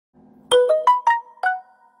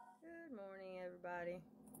everybody.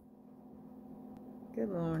 Good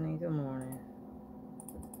morning. Good morning.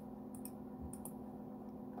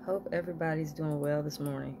 Hope everybody's doing well this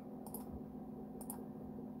morning.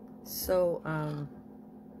 So,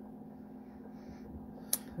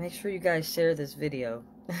 make sure you guys share this video.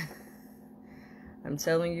 I'm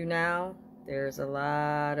telling you now, there's a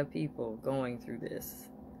lot of people going through this.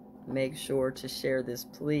 Make sure to share this,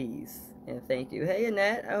 please. And thank you. Hey,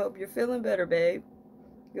 Annette, I hope you're feeling better, babe.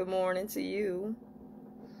 Good morning to you.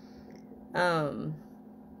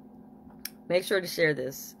 Make sure to share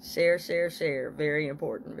this. Share, share, share. Very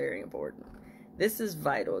important, very important. This is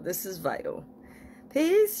vital. This is vital.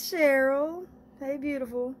 Peace, Cheryl. Hey,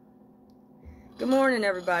 beautiful. Good morning,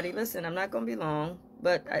 everybody. Listen, I'm not going to be long,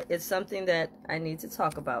 but it's something that I need to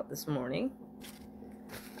talk about this morning.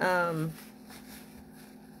 We're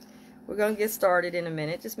going to get started in a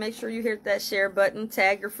minute. Just make sure you hit that share button.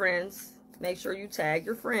 Tag your friends. Make sure you tag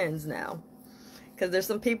your friends now. Because there's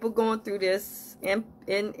some people going through this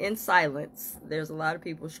in silence. There's a lot of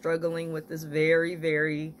people struggling with this very,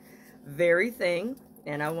 very, very thing.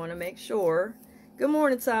 And I want to make sure. Good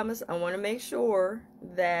morning, Thomas. I want to make sure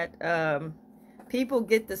that people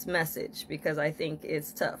get this message. Because I think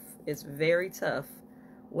it's tough. It's very tough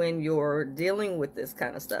when you're dealing with this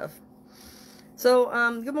kind of stuff. So,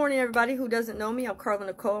 good morning, everybody who doesn't know me. I'm Carla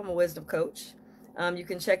Nicole. I'm a wisdom coach. You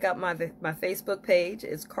can check out my Facebook page.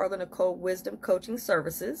 It's Carla Nicole Wisdom Coaching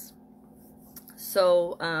Services.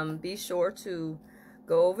 So, be sure to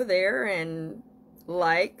go over there and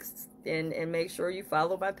like and make sure you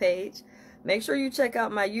follow my page. Make sure you check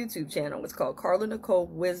out my YouTube channel. It's called Carla Nicole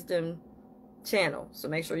Wisdom Channel. So,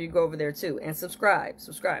 make sure you go over there too. And subscribe,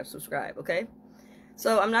 okay?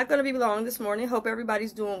 So I'm not going to be long this morning. Hope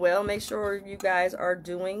everybody's doing well. Make sure you guys are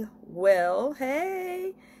doing well.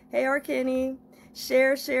 Hey, Arkenny.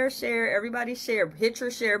 Share, share, share. Everybody share. Hit your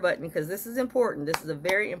share button because this is important. This is a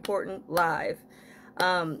very important live.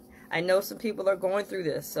 I know some people are going through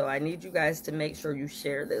this, so I need you guys to make sure you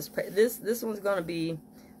share this. This one's going to be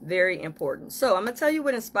very important. So I'm going to tell you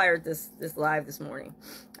what inspired this live this morning.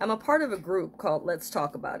 I'm a part of a group called Let's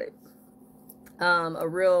Talk About It. A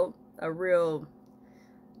real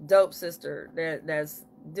dope sister that's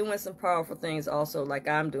doing some powerful things also like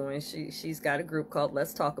I'm doing. She's got a group called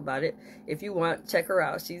Let's Talk About It. If you want, check her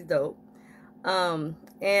out. She's dope.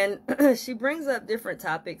 And she brings up different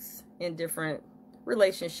topics in different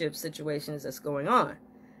relationship situations that's going on.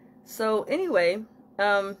 So anyway,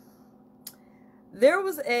 there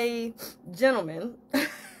was a gentleman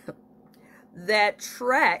that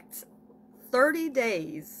tracked 30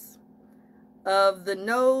 days of the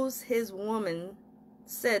no's his woman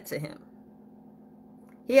said to him.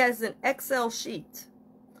 He has an Excel sheet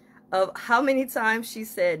of how many times she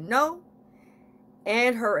said no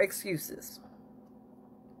and her excuses.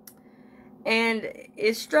 And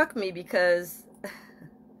it struck me because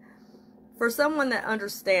for someone that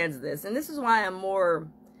understands this, and this is why I'm more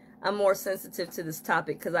sensitive to this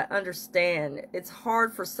topic, because I understand it's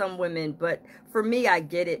hard for some women, but for me, I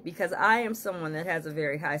get it because I am someone that has a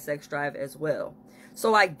very high sex drive as well.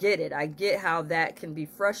 So I get it. I get how that can be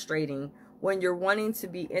frustrating when you're wanting to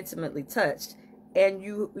be intimately touched and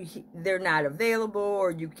they're not available, or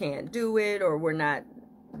you can't do it, or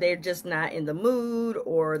they're just not in the mood,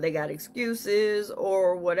 or they got excuses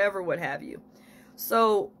or whatever, what have you.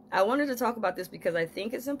 So I wanted to talk about this because I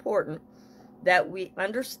think it's important that we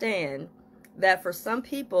understand that for some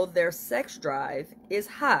people, their sex drive is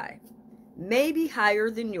high, maybe higher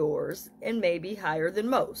than yours and maybe higher than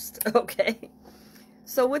most. Okay.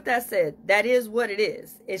 So with that said, that is what it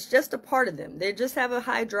is. It's just a part of them. They just have a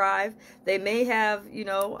high drive. They may have,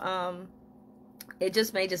 it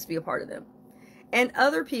just may just be a part of them. And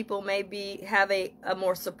other people may have a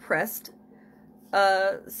more suppressed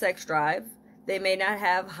sex drive. They may not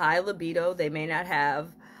have high libido. They may not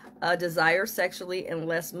have a desire sexually and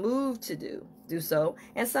less moved to do so.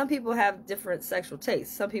 And some people have different sexual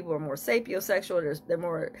tastes. Some people are more sapiosexual. They're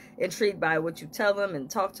more intrigued by what you tell them and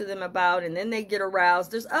talk to them about, and then they get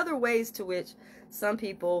aroused. There's other ways to which some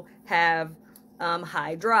people have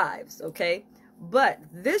high drives, okay? But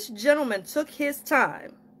this gentleman took his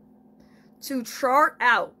time to chart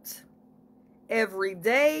out every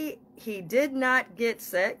day he did not get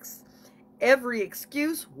sex, every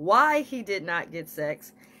excuse why he did not get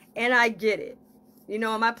sex, and I get it. You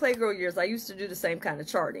know, in my Playgirl years, I used to do the same kind of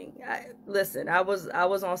charting. Listen, I was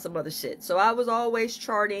on some other shit. So I was always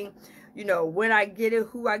charting, when I get it,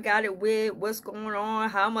 who I got it with, what's going on,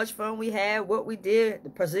 how much fun we had, what we did, the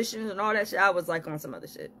positions and all that shit. I was like on some other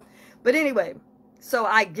shit. But anyway, so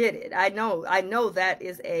I get it. I know that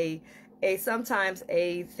is sometimes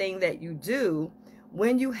a thing that you do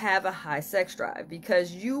when you have a high sex drive,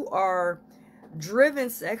 because you are driven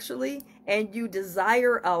sexually and you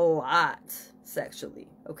desire a lot sexually,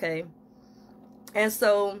 okay? And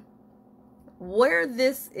so where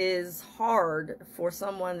this is hard for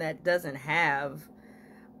someone that doesn't have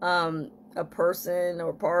a person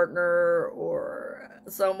or partner or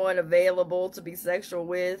someone available to be sexual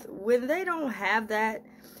with, when they don't have that,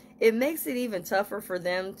 it makes it even tougher for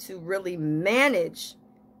them to really manage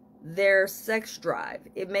their sex drive.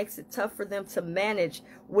 It makes it tough for them to manage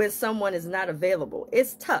when someone is not available.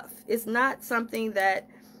 It's tough. It's not something that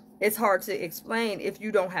it's hard to explain if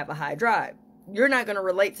you don't have a high drive. You're not going to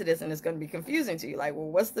relate to this and it's going to be confusing to you. Like,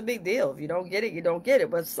 well, what's the big deal? If you don't get it, you don't get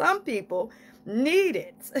it. But some people need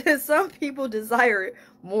it. Some people desire it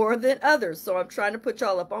more than others. So I'm trying to put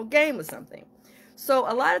y'all up on game with something. So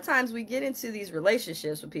a lot of times we get into these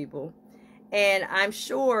relationships with people, and I'm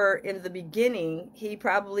sure in the beginning, he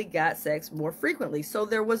probably got sex more frequently. So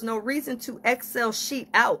there was no reason to Excel sheet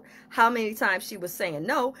out how many times she was saying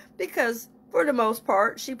no, because for the most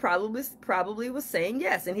part, she probably was saying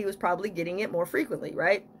yes, and he was probably getting it more frequently,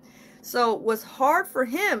 right? So what's hard for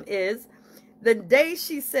him is the day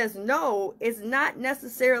she says no is not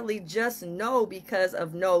necessarily just no because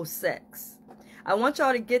of no sex. I want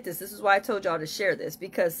y'all to get this. This is why I told y'all to share this,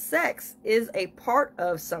 because sex is a part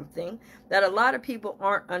of something that a lot of people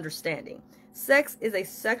aren't understanding. Sex is a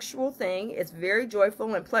sexual thing. It's very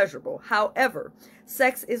joyful and pleasurable. However,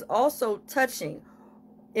 sex is also touching,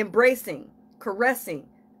 embracing, caressing,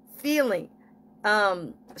 feeling,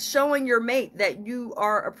 showing your mate that you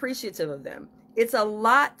are appreciative of them. It's a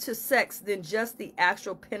lot to sex than just the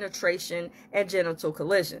actual penetration and genital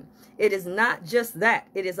collision. It is not just that.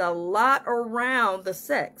 It is a lot around the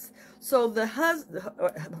sex. So the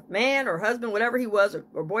man or husband, whatever he was,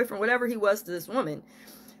 or boyfriend, whatever he was to this woman,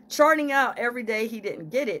 charting out every day he didn't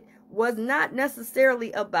get it was not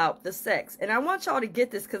necessarily about the sex. And I want y'all to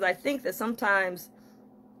get this, because I think that sometimes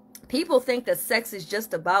people think that sex is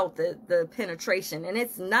just about the penetration, and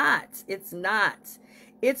it's not. It's not.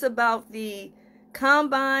 It's about the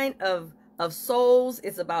combine of souls.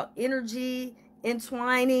 It's about energy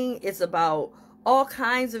entwining. It's about all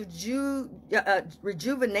kinds of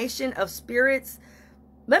rejuvenation of spirits.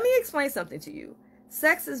 Let me explain something to you.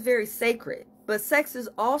 Sex is very sacred, but sex is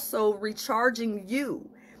also recharging you.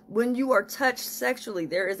 When you are touched sexually,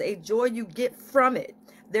 there is a joy you get from it.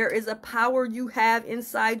 There is a power you have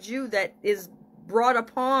inside you that is brought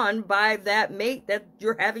upon by that mate that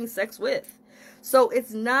you're having sex with. So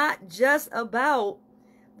it's not just about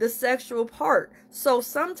the sexual part. So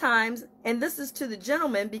sometimes, and this is to the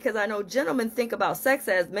gentlemen, because I know gentlemen think about sex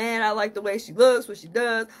as, man, I like the way she looks, what she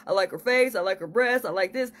does. I like her face. I like her breasts. I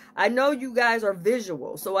like this. I know you guys are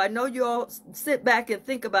visual. So I know you all sit back and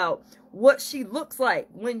think about what she looks like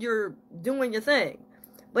when you're doing your thing.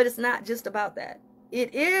 But it's not just about that.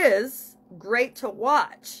 It is great to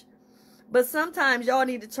watch. But sometimes y'all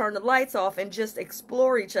need to turn the lights off and just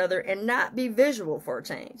explore each other and not be visual for a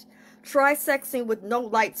change. Try sexing with no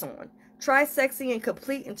lights on. Try sexing in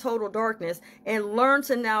complete and total darkness, and learn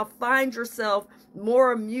to now find yourself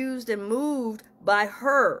more amused and moved by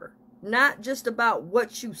her, not just about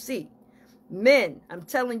what you see. Men, I'm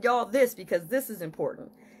telling y'all this because this is important.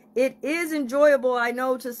 It is enjoyable, I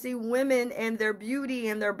know, to see women and their beauty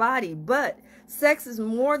and their body, but sex is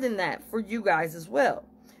more than that for you guys as well.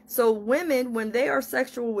 So women, when they are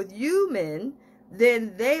sexual with you men,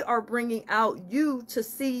 then they are bringing out you to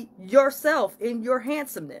see yourself in your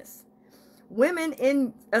handsomeness. Women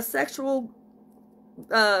in a sexual,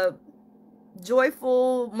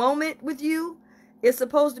 joyful moment with you is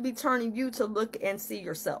supposed to be turning you to look and see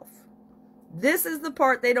yourself. This is the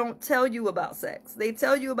part they don't tell you about sex. They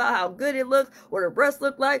tell you about how good it looks, what her breasts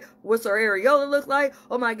look like, what's her areola look like.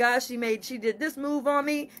 Oh my gosh, she did this move on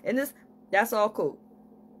me, and this. That's all cool.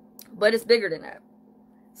 But it's bigger than that.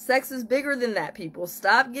 Sex is bigger than that, people.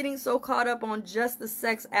 Stop getting so caught up on just the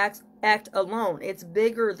sex act alone. It's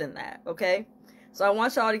bigger than that, okay? So I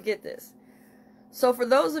want y'all to get this. So for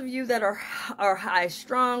those of you that are high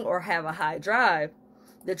strung or have a high drive,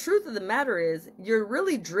 the truth of the matter is you're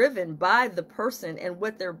really driven by the person and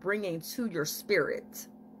what they're bringing to your spirit.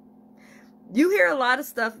 You hear a lot of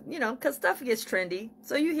stuff, you know, because stuff gets trendy.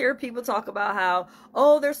 So you hear people talk about how,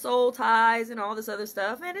 oh, their soul ties and all this other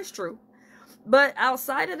stuff. And it's true. But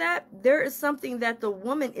outside of that, there is something that the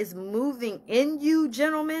woman is moving in you,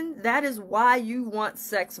 gentlemen. That is why you want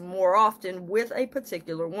sex more often with a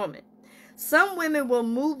particular woman. Some women will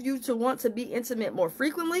move you to want to be intimate more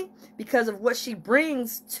frequently because of what she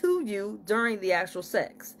brings to you during the actual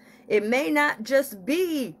sex. It may not just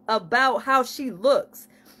be about how she looks.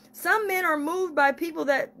 Some men are moved by people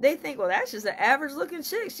that they think, well, that's just an average looking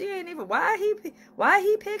chick. She ain't even, why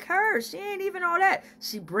he pick her? She ain't even all that.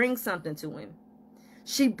 She brings something to him.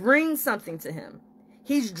 She brings something to him.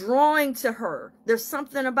 He's drawing to her. There's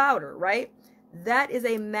something about her, right? That is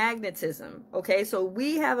a magnetism, okay? So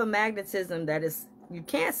we have a magnetism that is, you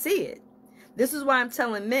can't see it. This is why I'm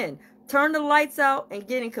telling men, turn the lights out and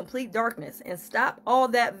get in complete darkness and stop all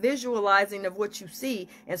that visualizing of what you see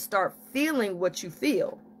and start feeling what you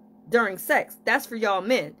feel during sex. That's for y'all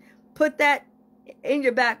men. Put that in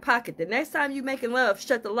your back pocket. The next time you making love,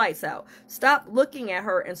 shut the lights out. Stop looking at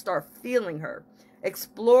her and start feeling her.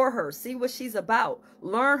 Explore her. See what she's about.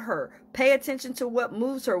 Learn her. Pay attention to what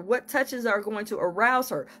moves her. What touches are going to arouse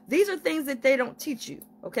her. These are things that they don't teach you,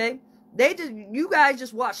 okay? You guys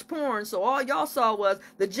just watched porn, so all y'all saw was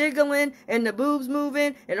the jiggling and the boobs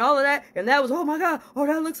moving and all of that, and that was, oh my God, oh,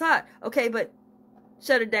 that looks hot. Okay, but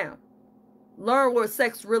shut it down. Learn what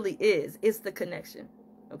sex really is. It's the connection,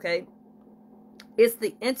 okay? It's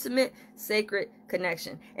the intimate, sacred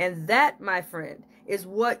connection. And that, my friend, is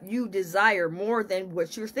what you desire more than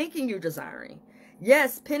what you're thinking you're desiring.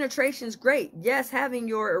 Yes, penetration's great. Yes, having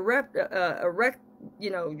your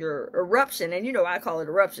your eruption, and I call it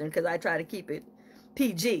eruption because I try to keep it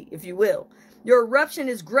PG, if you will. Your eruption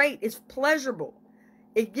is great. It's pleasurable.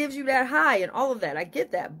 It gives you that high and all of that. I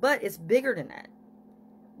get that, but it's bigger than that.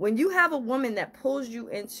 When you have a woman that pulls you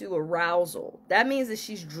into arousal, that means that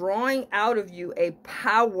she's drawing out of you a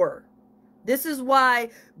power. This is why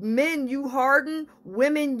men, you harden.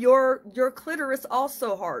 Women, your clitoris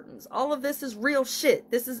also hardens. All of this is real shit.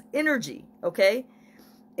 This is energy, okay?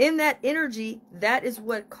 In that energy, that is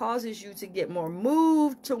what causes you to get more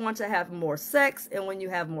moved, to want to have more sex. And when you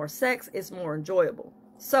have more sex, it's more enjoyable.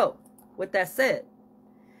 So, with that said,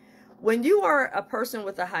 when you are a person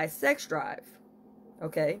with a high sex drive,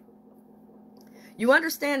 okay, you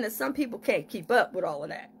understand that some people can't keep up with all of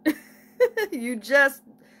that.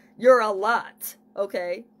 You're a lot,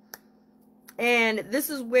 okay? And this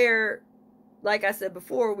is where, like I said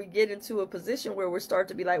before, we get into a position where we start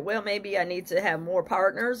to be like, well, maybe I need to have more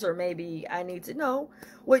partners, or maybe I need to know.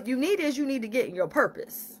 What you need is you need to get in your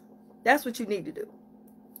purpose. That's what you need to do.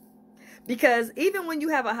 Because even when you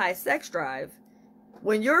have a high sex drive,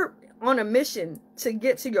 when you're on a mission to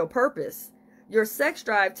get to your purpose, your sex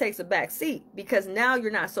drive takes a back seat, because now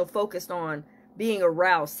you're not so focused on being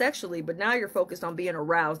aroused sexually, but now you're focused on being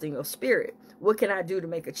aroused in your spirit. What can I do to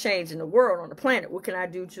make a change in the world, on the planet? What can I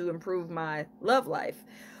do to improve my love life?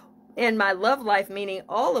 And my love life meaning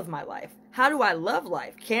all of my life. How do I love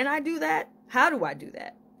life? Can I do that? How do I do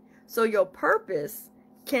that? So your purpose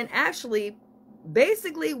can actually,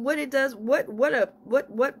 basically what it does, what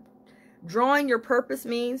drawing your purpose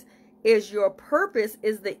means is your purpose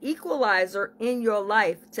is the equalizer in your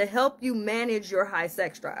life to help you manage your high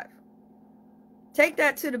sex drive. Take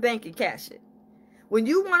that to the bank and cash it. When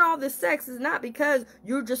you want all this sex, it's not because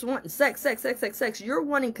you're just wanting sex. You're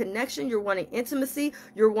wanting connection. You're wanting intimacy.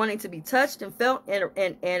 You're wanting to be touched and felt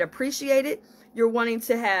and appreciated. You're wanting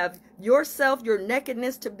to have yourself, your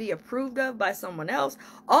nakedness, to be approved of by someone else.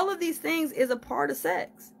 All of these things is a part of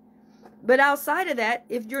sex. But outside of that,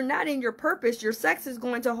 if you're not in your purpose, your sex is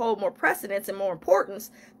going to hold more precedence and more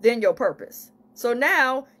importance than your purpose. So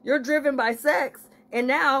now you're driven by sex. And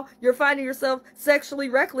now you're finding yourself sexually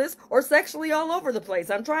reckless or sexually all over the place.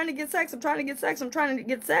 I'm trying to get sex. I'm trying to get sex. I'm trying to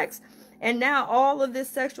get sex. And now all of this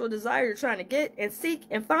sexual desire you're trying to get and seek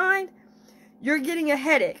and find, you're getting a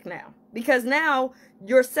headache now. Because now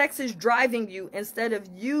your sex is driving you instead of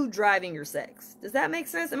you driving your sex. Does that make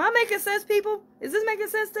sense? Am I making sense, people? Is this making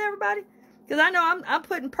sense to everybody? Because I know I'm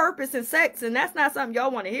putting purpose in sex, and that's not something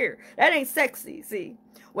y'all want to hear. That ain't sexy, see?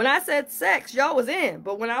 When I said sex, y'all was in.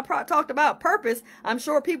 But when I talked about purpose, I'm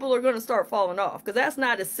sure people are going to start falling off. Because that's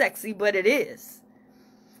not as sexy, but it is.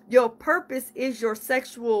 Your purpose is your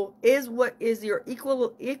sexual, is what is your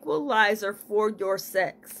equalizer for your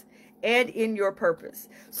sex. And in your purpose.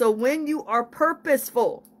 So when you are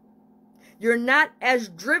purposeful, you're not as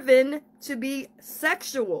driven to be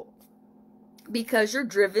sexual. Because you're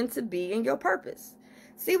driven to be in your purpose.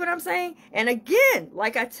 See what I'm saying? And again,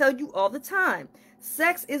 like I tell you all the time,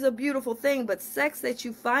 sex is a beautiful thing, but sex that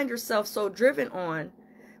you find yourself so driven on,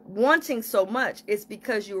 wanting so much, it's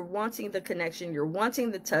because you're wanting the connection, you're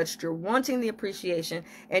wanting the touch, you're wanting the appreciation,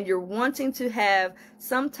 and you're wanting to have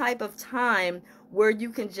some type of time where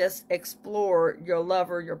you can just explore your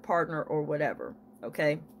lover, your partner, or whatever,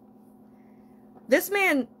 okay? This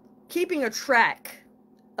man keeping a track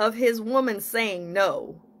of his woman saying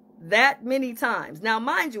no that many times. Now,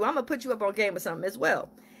 mind you, I'm going to put you up on game with something as well.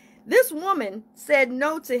 This woman said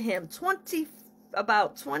no to him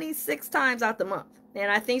about 26 times out the month.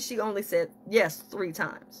 And I think she only said yes 3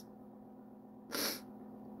 times.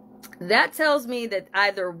 That tells me that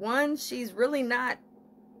either one, she's really not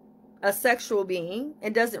a sexual being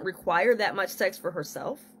and doesn't require that much sex for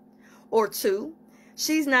herself, or 2,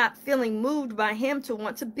 she's not feeling moved by him to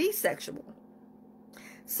want to be sexual.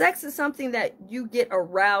 Sex is something that you get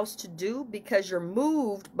aroused to do because you're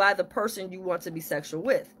moved by the person you want to be sexual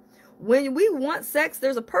with. When we want sex,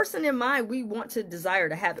 there's a person in mind we want to desire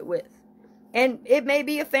to have it with. And it may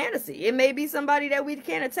be a fantasy. It may be somebody that we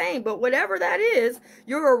can't attain. But whatever that is,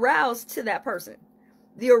 you're aroused to that person.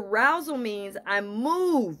 The arousal means I'm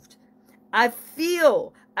moved. I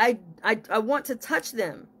feel. I want to touch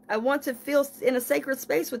them. I want to feel in a sacred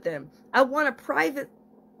space with them. I want a private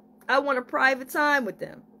time with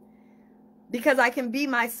them. Because I can be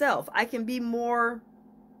myself. I can be more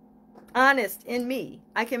honest in me.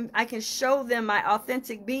 I can show them my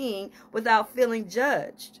authentic being without feeling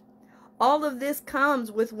judged. All of this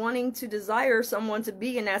comes with wanting to desire someone to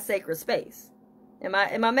be in that sacred space. Am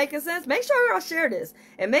I making sense? Make sure y'all share this.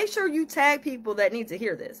 And make sure you tag people that need to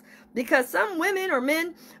hear this. Because some women or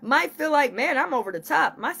men might feel like, man, I'm over the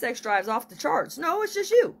top. My sex drive's off the charts. No, it's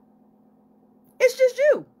just you. It's just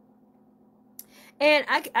you. And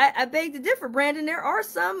I beg to differ, Brandon. There are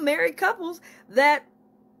some married couples that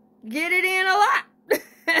get it in a lot.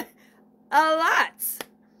 A lot.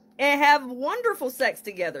 And have wonderful sex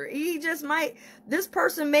together. This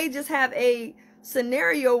person may just have a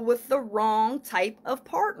scenario with the wrong type of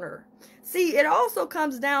partner. See, it also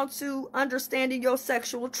comes down to understanding your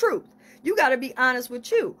sexual truth. You got to be honest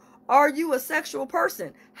with you. Are you a sexual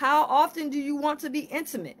person? How often do you want to be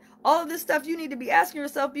intimate? All of this stuff you need to be asking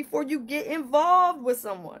yourself before you get involved with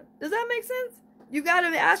someone. Does that make sense? You got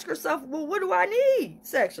to ask yourself, well, what do I need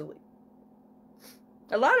sexually?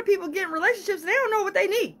 A lot of people get in relationships and they don't know what they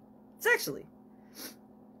need sexually.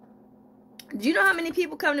 Do you know how many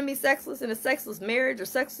people come to me sexless in a sexless marriage or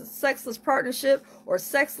sexless partnership or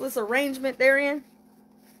sexless arrangement they're in?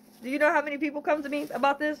 Do you know how many people come to me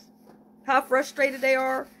about this? How frustrated they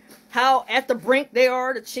are? How at the brink they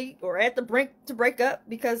are to cheat or at the brink to break up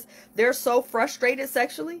because they're so frustrated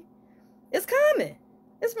sexually? It's common.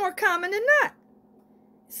 It's more common than not.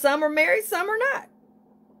 Some are married, some are not.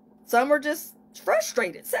 Some are just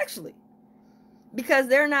frustrated sexually. Because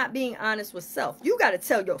they're not being honest with self. You got to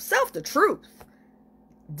tell yourself the truth.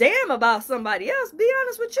 Damn about somebody else. Be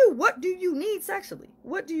honest with you. What do you need sexually?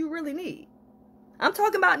 What do you really need? I'm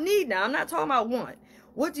talking about need now. I'm not talking about want.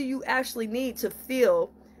 What do you actually need to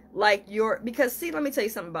feel like you're... Because, see, let me tell you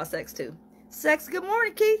something about sex, too. Sex, good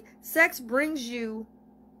morning, Keith. Sex brings you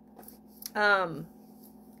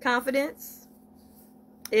confidence.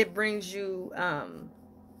 It brings you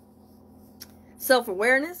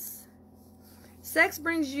self-awareness. Sex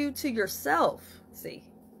brings you to yourself, see.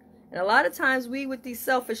 And a lot of times we with these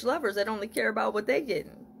selfish lovers that only care about what they're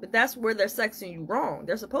getting. But that's where they're sexing you wrong.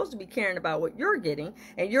 They're supposed to be caring about what you're getting,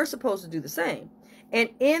 and you're supposed to do the same. And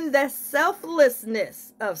in the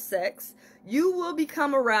selflessness of sex, you will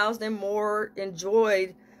become aroused and more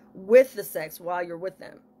enjoyed with the sex while you're with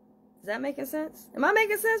them. Is that making sense? Am I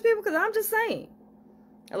making sense, people? Because I'm just saying.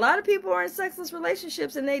 A lot of people are in sexless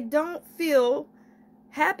relationships and they don't feel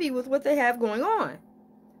happy with what they have going on.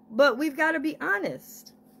 But we've got to be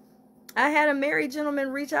honest. I had a married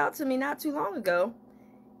gentleman reach out to me not too long ago,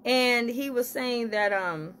 and he was saying that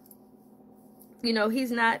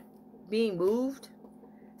he's not being moved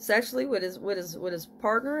sexually with his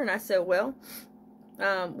partner. And I said, well,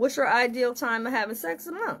 what's your ideal time of having sex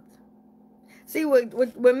a month? See, with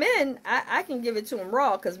men, I can give it to them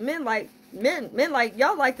raw, because men like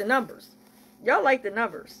y'all like the numbers. Y'all like the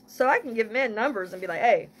numbers. So I can give men numbers and be like,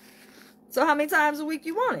 hey, so how many times a week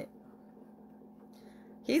you want it?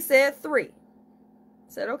 He said 3. I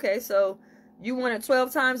said, okay, so you want it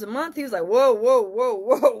 12 times a month? He was like,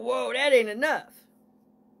 whoa, that ain't enough.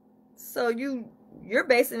 So you're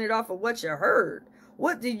basing it off of what you heard.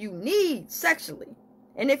 What do you need sexually?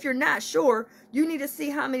 And if you're not sure, you need to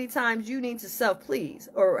see how many times you need to self-please,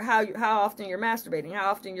 or how often you're masturbating,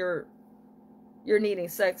 how often you're needing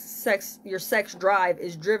sex, your sex drive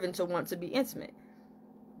is driven to want to be intimate.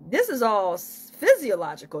 This is all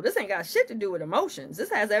physiological. This ain't got shit to do with emotions. This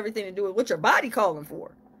has everything to do with what your body calling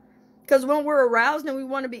for. Because when we're aroused and we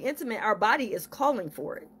want to be intimate, our body is calling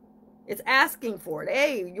for it. It's asking for it.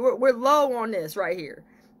 Hey, we're low on this right here.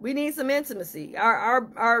 We need some intimacy.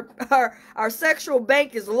 Our sexual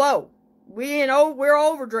bank is low. We're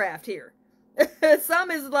overdraft here. Some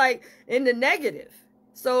is like in the negative.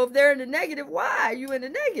 So if they're in the negative, why are you in the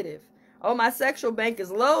negative? Oh, my sexual bank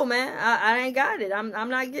is low, man. I ain't got it. I'm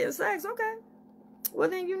not getting sex. Okay. Well,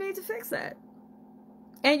 then you need to fix that.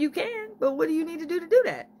 And you can, but what do you need to do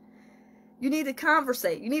that? You need to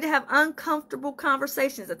conversate. You need to have uncomfortable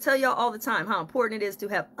conversations. I tell y'all all the time how important it is to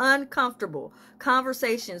have uncomfortable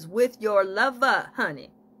conversations with your lover, honey.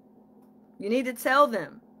 You need to tell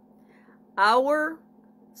them, our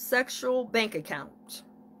sexual bank account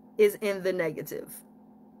is in the negative.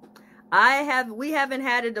 We haven't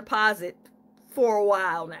had a deposit for a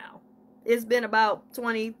while now. It's been about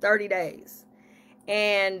 20, 30 days.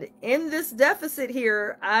 And in this deficit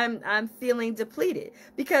here, I'm feeling depleted.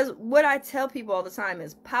 Because what I tell people all the time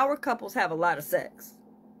is power couples have a lot of sex.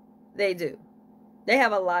 They do. They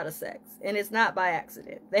have a lot of sex. And it's not by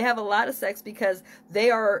accident. They have a lot of sex because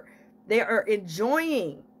they are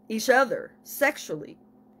enjoying each other sexually.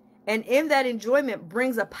 And in that enjoyment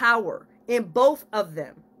brings a power in both of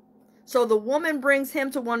them. So the woman brings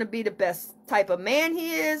him to want to be the best type of man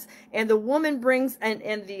he is, and the woman brings, and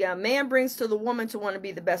the man brings to the woman to want to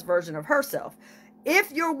be the best version of herself.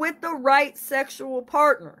 If you're with the right sexual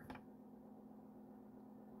partner.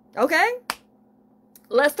 Okay?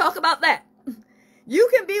 Let's talk about that. You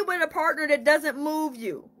can be with a partner that doesn't move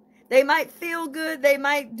you. They might feel good, they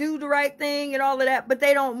might do the right thing and all of that, but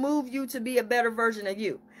they don't move you to be a better version of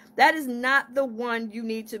you. That is not the one you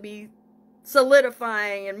need to be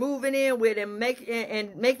solidifying and moving in with and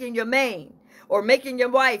making your main, or making your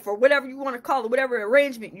wife, or whatever you want to call it, whatever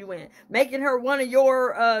arrangement you in, making her one of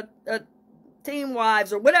your team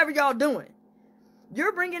wives, or whatever y'all doing.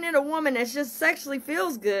 You're bringing in a woman that just sexually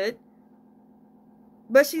feels good,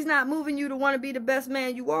 but she's not moving you to want to be the best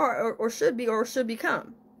man you are, or should be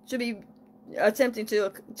attempting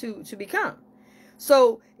to become.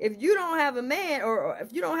 So if you don't have a man, or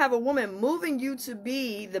if you don't have a woman moving you to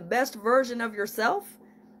be the best version of yourself,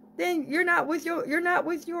 then you're not with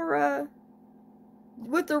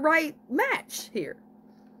the right match here.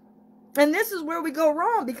 And this is where we go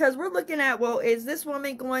wrong, because we're looking at, well, is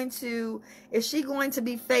she going to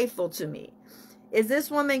be faithful to me? Is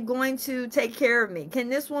this woman going to take care of me? Can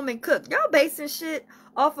this woman cook? Y'all basing shit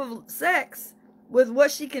off of sex with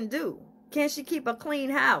what she can do. Can she keep a clean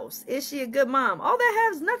house? Is she a good mom? All that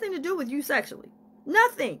has nothing to do with you sexually.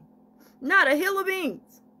 Nothing. Not a hill of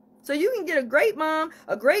beans. So you can get a great mom,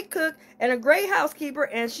 a great cook, and a great housekeeper,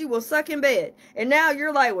 and she will suck in bed. And now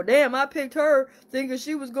you're like, well, damn, I picked her thinking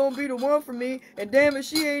she was going to be the one for me, and damn it,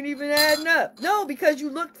 she ain't even adding up. No, because you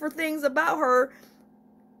looked for things about her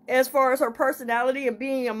as far as her personality and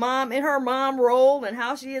being a mom in her mom role, and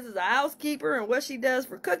how she is as a housekeeper, and what she does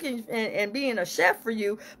for cooking and being a chef for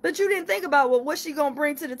you. But you didn't think about, well, what's she going to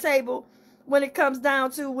bring to the table when it comes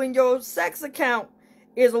down to when your sex account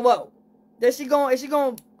is low? Is she going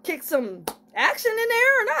to kick some action in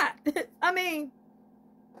there or not? I mean,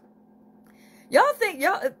 y'all think,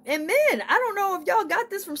 and men, I don't know if y'all got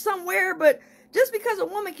this from somewhere, but just because a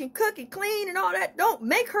woman can cook and clean and all that, don't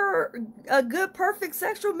make her a good, perfect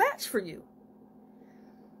sexual match for you.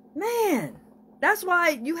 Man, that's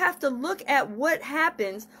why you have to look at what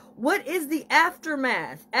happens. What is the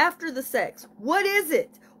aftermath after the sex? What is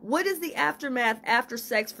it? What is the aftermath after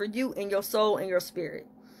sex for you in your soul and your spirit?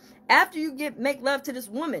 After you make love to this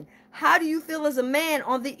woman, how do you feel as a man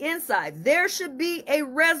on the inside? There should be a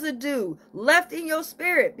residue left in your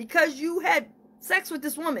spirit because you had sex with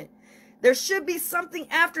this woman. There should be something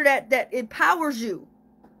after that empowers you.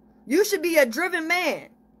 You should be a driven man.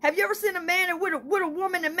 Have you ever seen a man with a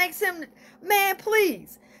woman that makes him, man,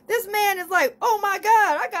 please. This man is like, oh my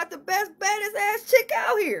God, I got the best, baddest ass chick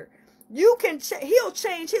out here. He'll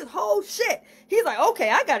change his whole shit. He's like,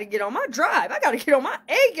 okay, I got to get on my drive. I got to get on my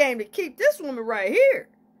A game to keep this woman right here.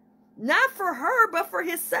 Not for her, but for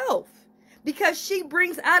himself. Because she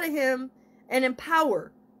brings out of him an empowerment.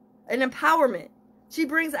 She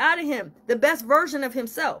brings out of him the best version of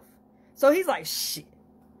himself. So he's like, shit,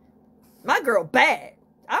 my girl bad.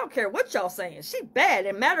 I don't care what y'all saying. She bad.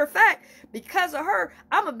 And matter of fact, because of her,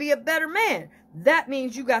 I'm going to be a better man. That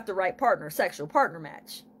means you got the right partner, sexual partner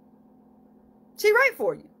match. She right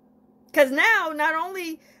for you. Because now, not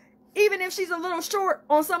only, even if she's a little short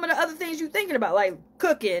on some of the other things you're thinking about, like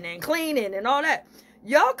cooking and cleaning and all that,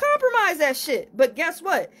 y'all compromise that shit. But guess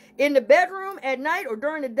what? In the bedroom at night or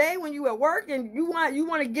during the day when you at work and you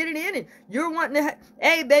want to get it in and you're wanting to,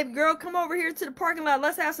 hey, baby girl, come over here to the parking lot.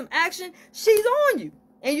 Let's have some action. She's on you.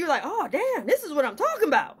 And you're like, oh, damn, this is what I'm talking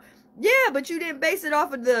about. Yeah, but you didn't base it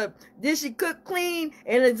off of did she cook clean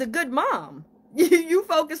and is a good mom. You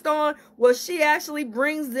focused on what she actually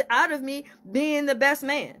brings out of me being the best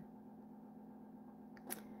man.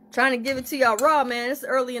 Trying to give it to y'all raw, man. It's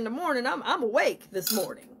early in the morning. I'm awake this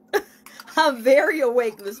morning. I'm very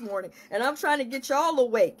awake this morning. And I'm trying to get y'all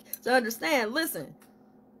awake to understand. Listen,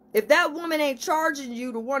 If that woman ain't charging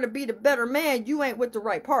you to want to be the better man, you ain't with the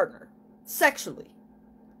right partner sexually.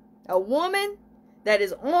 A woman that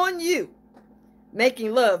is on you,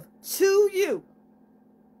 making love to you,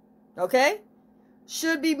 okay,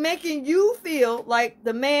 should be making you feel like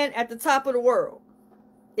the man at the top of the world.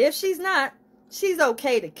 If she's not, she's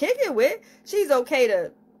okay to kick it with. She's okay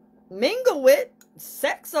to mingle with,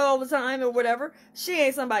 sex all the time or whatever. She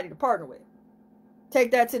ain't somebody to partner with.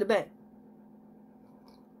 Take that to the bank.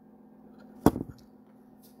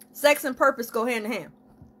 Sex and purpose go hand in hand.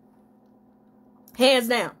 Hands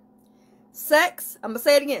down. Sex, I'm going to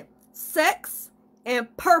say it again. Sex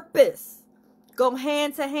and purpose go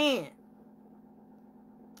hand to hand.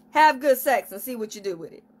 Have good sex and see what you do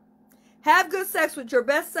with it. Have good sex with your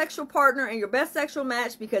best sexual partner and your best sexual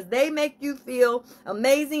match because they make you feel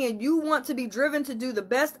amazing and you want to be driven to do the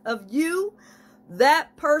best of you.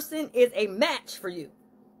 That person is a match for you.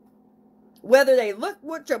 Whether they look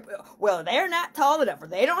well, they're not tall enough, or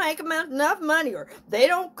they don't make enough money, or they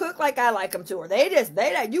don't cook like I like them to, or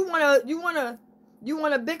you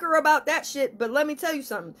wanna bicker about that shit. But let me tell you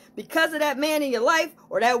something. Because of that man in your life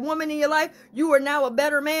or that woman in your life, you are now a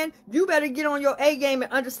better man. You better get on your A game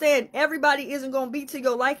and understand everybody isn't gonna be to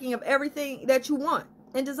your liking of everything that you want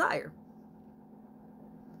and desire.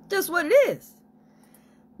 Just what it is.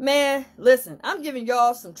 Man, listen, I'm giving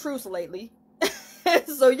y'all some truths lately.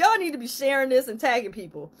 So y'all need to be sharing this and tagging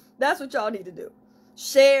people. That's what y'all need to do.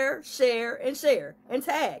 Share, and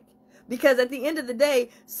tag. Because at the end of the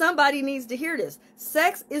day, somebody needs to hear this.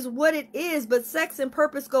 Sex is what it is, but sex and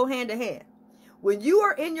purpose go hand in hand. When you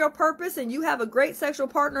are in your purpose and you have a great sexual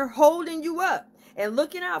partner holding you up and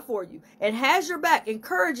looking out for you and has your back,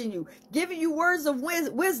 encouraging you, giving you words of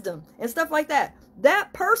wisdom and stuff like that,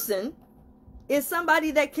 that person is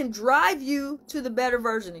somebody that can drive you to the better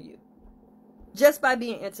version of you. Just by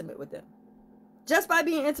being intimate with them. Just by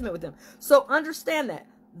being intimate with them. So understand that.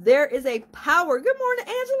 There is a power. Good morning,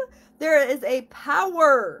 Angela. There is a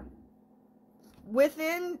power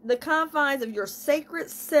within the confines of your sacred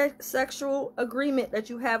sexual agreement that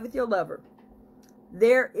you have with your lover.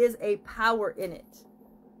 There is a power in it.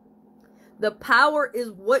 The power is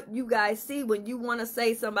what you guys see when you want to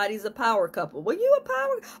say somebody's a power couple. Well, you a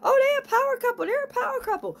power? Oh, they a power couple. They're a power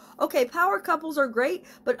couple. Okay, power couples are great,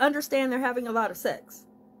 but understand they're having a lot of sex.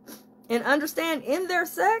 And understand in their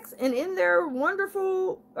sex and in their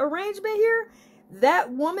wonderful arrangement here,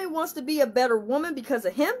 that woman wants to be a better woman because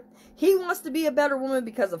of him. He wants to be a better woman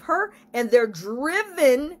because of her. And they're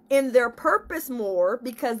driven in their purpose more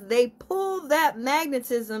because they pull that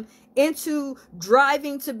magnetism into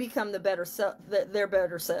driving to become their better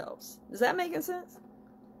selves. Is that making sense?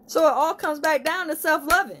 So it all comes back down to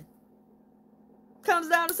self-loving. Comes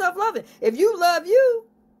down to self-loving. If you love you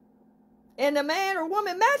and the man or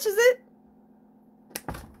woman matches it,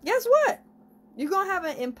 guess what? You're going to have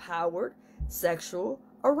an empowered sexual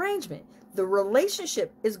arrangement. The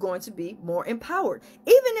relationship is going to be more empowered.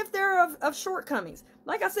 Even if there are of shortcomings.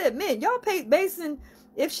 Like I said, men, y'all basing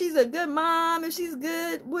if she's a good mom, if she's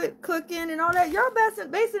good with cooking and all that, y'all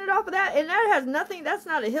basing it off of that. And that has nothing, that's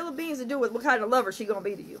not a hill of beans to do with what kind of lover she going to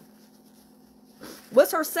be to you.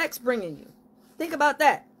 What's her sex bringing you? Think about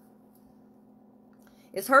that.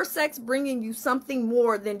 Is her sex bringing you something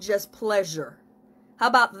more than just pleasure? How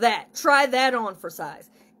about that? Try that on for size.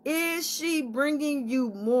 Is she bringing you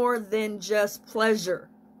more than just pleasure?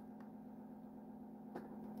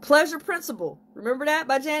 Pleasure Principle. Remember that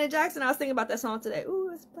by Janet Jackson? I was thinking about that song today. Ooh,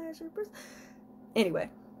 it's Pleasure Principle. Anyway,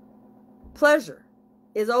 pleasure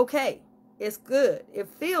is okay. It's good. It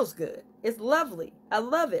feels good. It's lovely. I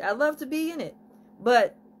love it. I love to be in it.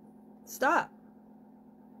 But stop.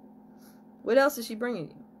 What else is she bringing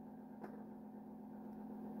you?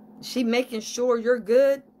 Is she making sure you're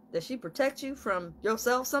good? Does she protect you from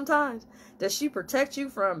yourself sometimes? Does she protect you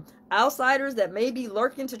from outsiders that may be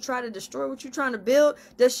lurking to try to destroy what you're trying to build?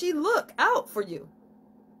 Does she look out for you?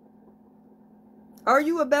 Are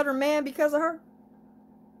you a better man because of her?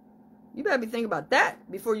 You better be thinking about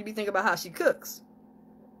that before you be thinking about how she cooks.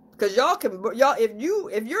 Because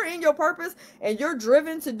if you're in your purpose and you're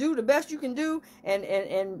driven to do the best you can do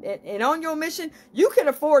and on your mission, you can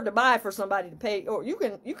afford to buy for somebody to pay, or you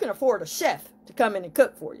can afford a chef to come in and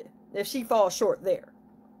cook for you if she falls short there.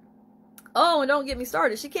 Oh, and don't get me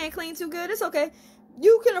started. She can't clean too good. It's okay.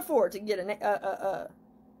 You can afford to get a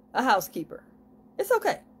housekeeper. It's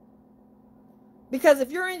okay. Because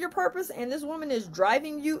if you're in your purpose and this woman is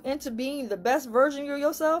driving you into being the best version of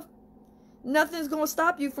yourself, nothing's going to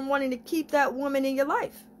stop you from wanting to keep that woman in your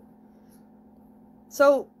life.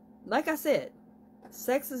 So, like I said,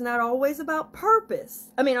 sex is not always about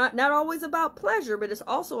purpose. I mean, not always about pleasure, but it's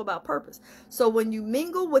also about purpose. So when you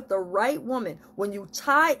mingle with the right woman, when you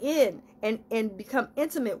tie in and become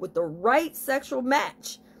intimate with the right sexual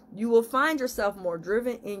match, you will find yourself more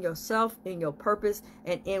driven in yourself, in your purpose,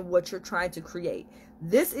 and in what you're trying to create.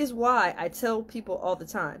 This is why I tell people all the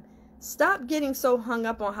time, stop getting so hung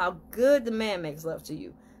up on how good the man makes love to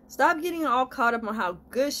you. Stop getting all caught up on how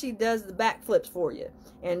good she does the backflips for you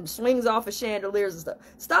and swings off of chandeliers and stuff.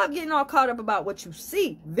 Stop getting all caught up about what you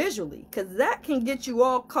see visually, because that can get you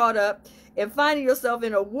all caught up and finding yourself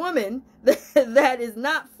in a woman that is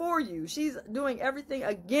not for you. She's doing everything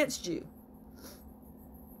against you.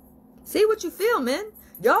 See what you feel, man.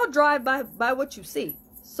 Y'all drive by what you see.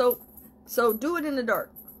 So do it in the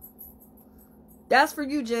dark. That's for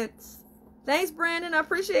you, gents. Thanks, Brandon. I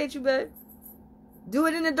appreciate you, babe. Do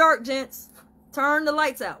it in the dark, gents. Turn the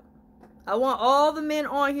lights out. I want all the men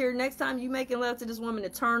on here, next time you making love to this woman, to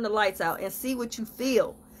turn the lights out and see what you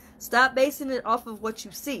feel. Stop basing it off of what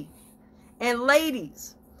you see. And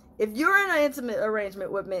ladies, if you're in an intimate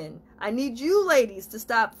arrangement with men, I need you ladies to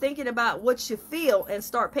stop thinking about what you feel and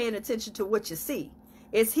start paying attention to what you see.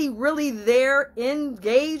 Is he really there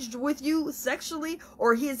engaged with you sexually,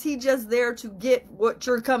 or is he just there to get what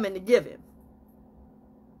you're coming to give him?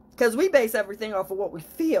 Because we base everything off of what we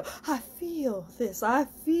feel. I feel this. I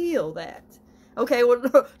feel that. Okay,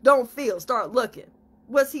 well, don't feel. Start looking.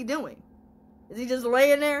 What's he doing? Is he just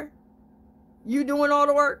laying there? You doing all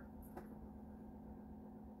the work?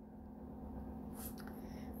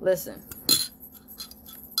 Listen.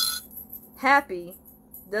 Happy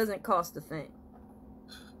doesn't cost a thing.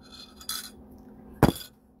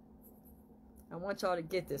 I want y'all to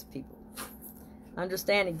get this, people.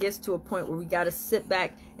 Understand it gets to a point where we got to sit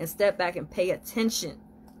back and step back and pay attention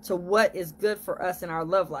to what is good for us in our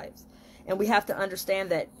love lives. And we have to understand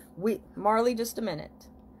that Marley, just a minute.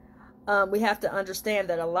 We have to understand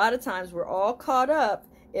that a lot of times we're all caught up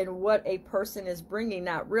in what a person is bringing,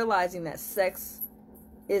 not realizing that sex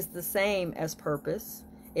is the same as purpose.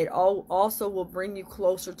 It also will bring you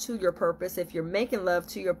closer to your purpose if you're making love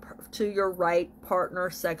to your right partner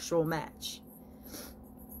sexual match.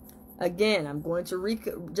 Again, I'm going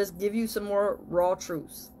to just give you some more raw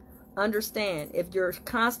truths. Understand, if you're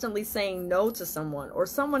constantly saying no to someone, or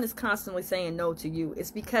someone is constantly saying no to you, it's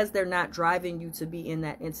because they're not driving you to be in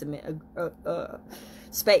that intimate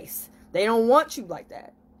space. They don't want you like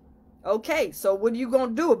that. Okay, so what are you going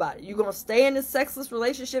to do about it? You going to stay in this sexless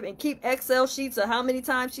relationship and keep Excel sheets of how many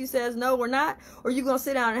times she says no or not? Or are you going to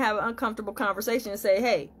sit down and have an uncomfortable conversation and say,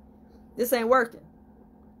 hey, this ain't working.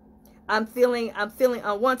 I'm feeling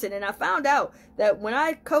unwanted. And I found out that when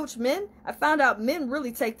I coach men, I found out men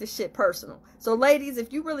really take this shit personal. So ladies,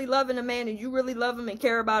 if you really loving a man and you really love him and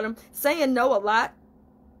care about him, saying no a lot,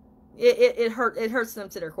 it hurts them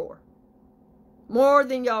to their core. More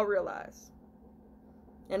than y'all realize.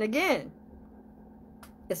 And again,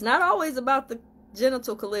 it's not always about the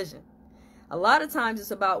genital collision. A lot of times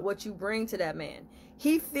it's about what you bring to that man.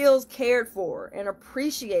 He feels cared for and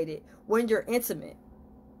appreciated when you're intimate.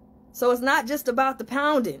 So it's not just about the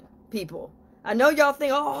pounding, people. I know y'all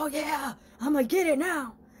think, oh yeah, I'm gonna get it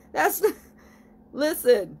now.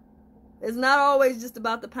 Listen, it's not always just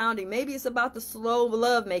about the pounding. Maybe it's about the slow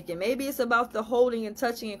love making. Maybe it's about the holding and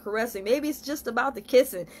touching and caressing. Maybe it's just about the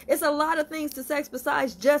kissing. It's a lot of things to sex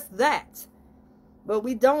besides just that. But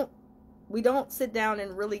we don't sit down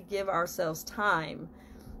and really give ourselves time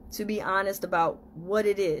to be honest about what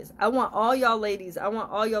it is. I want all y'all ladies,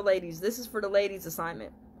 this is for the ladies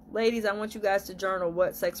assignment. Ladies, I want you guys to journal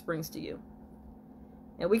what sex brings to you.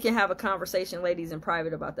 And we can have a conversation, ladies, in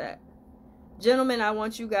private about that. Gentlemen, I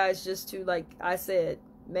want you guys just to, like I said,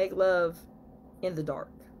 make love in the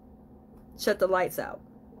dark. Shut the lights out.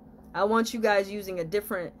 I want you guys using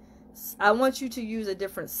I want you to use a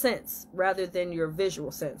different sense rather than your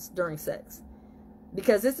visual sense during sex.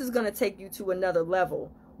 Because this is going to take you to another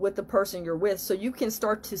level with the person you're with, so you can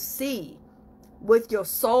start to see with your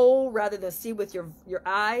soul rather than see with your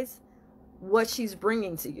eyes what she's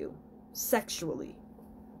bringing to you sexually.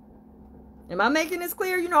 Am I making this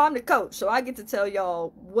clear? You know, I'm the coach, so I get to tell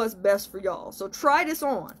y'all what's best for y'all. So try this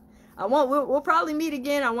on. We'll probably meet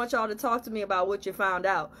again. I want y'all to talk to me about what you found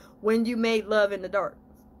out when you made love in the dark.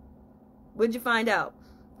 What'd you find out?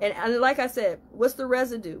 And like I said, what's the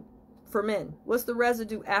residue for men? What's the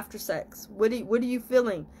residue after sex? What are you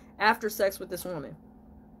feeling after sex with this woman?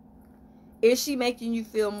 Is she making you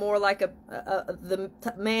feel more like the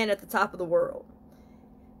man at the top of the world?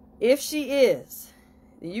 If she is,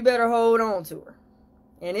 then you better hold on to her.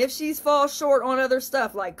 And if she falls short on other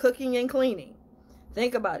stuff like cooking and cleaning,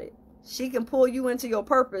 think about it. she can pull you into your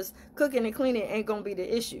purpose. Cooking and cleaning ain't going to be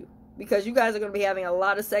the issue, because you guys are going to be having a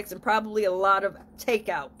lot of sex, and probably a lot of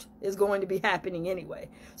takeout is going to be happening anyway.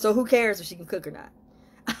 So who cares if she can cook or not?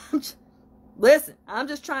 Listen, I'm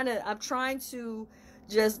trying to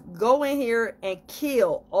just go in here and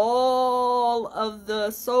kill all of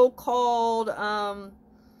the so-called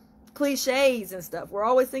cliches and stuff. We're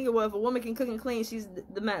always thinking, well, if a woman can cook and clean,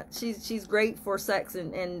 she's great for sex,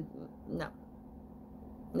 and no.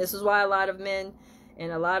 This is why a lot of men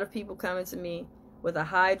and a lot of people coming to me with a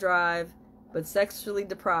high drive but sexually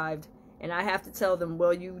deprived, and I have to tell them,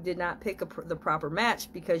 well, you did not pick the proper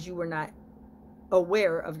match because you were not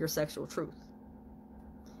aware of your sexual truth.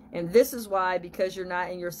 And this is why, because you're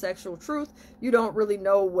not in your sexual truth, you don't really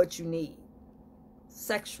know what you need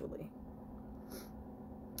sexually.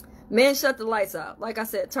 Men, shut the lights out. Like I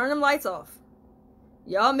said, turn them lights off.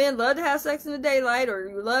 Y'all men love to have sex in the daylight, or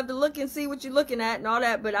you love to look and see what you're looking at and all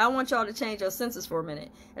that, but I want y'all to change your senses for a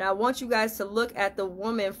minute. And I want you guys to look at the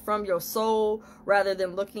woman from your soul rather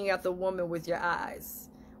than looking at the woman with your eyes.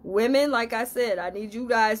 Women, like I said, I need you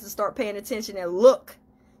guys to start paying attention and look.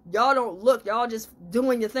 Y'all don't look. Y'all just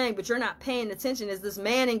doing your thing, but you're not paying attention. Is this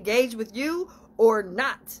man engaged with you or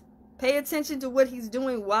not? Pay attention to what he's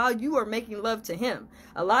doing while you are making love to him.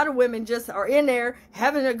 A lot of women just are in there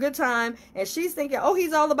having a good time, and she's thinking, oh,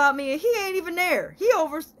 he's all about me, and he ain't even there. He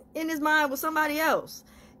over in his mind with somebody else.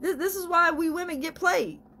 This is why we women get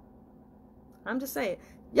played. I'm just saying.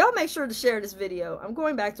 Y'all make sure to share this video. I'm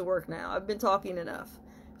going back to work now. I've been talking enough.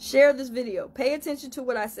 Share this video. Pay attention to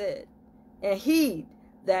what I said. And heed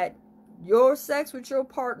that your sex with your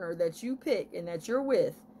partner that you pick and that you're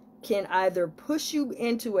with can either push you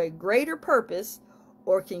into a greater purpose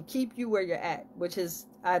or can keep you where you're at, which is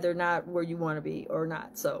either not where you want to be or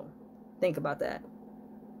not. So think about that.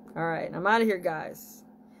 All right, I'm out of here, guys.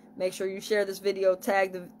 Make sure you share this video,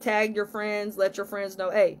 tag your friends, let your friends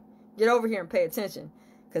know, hey, get over here and pay attention,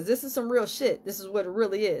 because this is some real shit. This is what it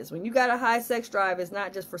really is. When you got a high sex drive, it's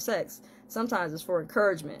not just for sex. Sometimes it's for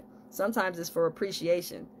encouragement. Sometimes it's for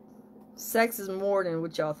appreciation. Sex is more than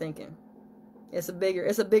what y'all thinking. It's a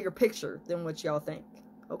bigger picture than what y'all think.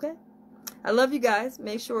 Okay? I love you guys.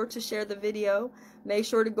 Make sure to share the video. Make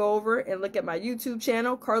sure to go over and look at my YouTube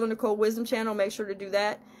channel, Carla Nicole Wisdom Channel. Make sure to do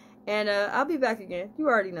that. And I'll be back again. You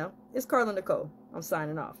already know. It's Carla Nicole. I'm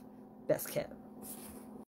signing off. Best kept.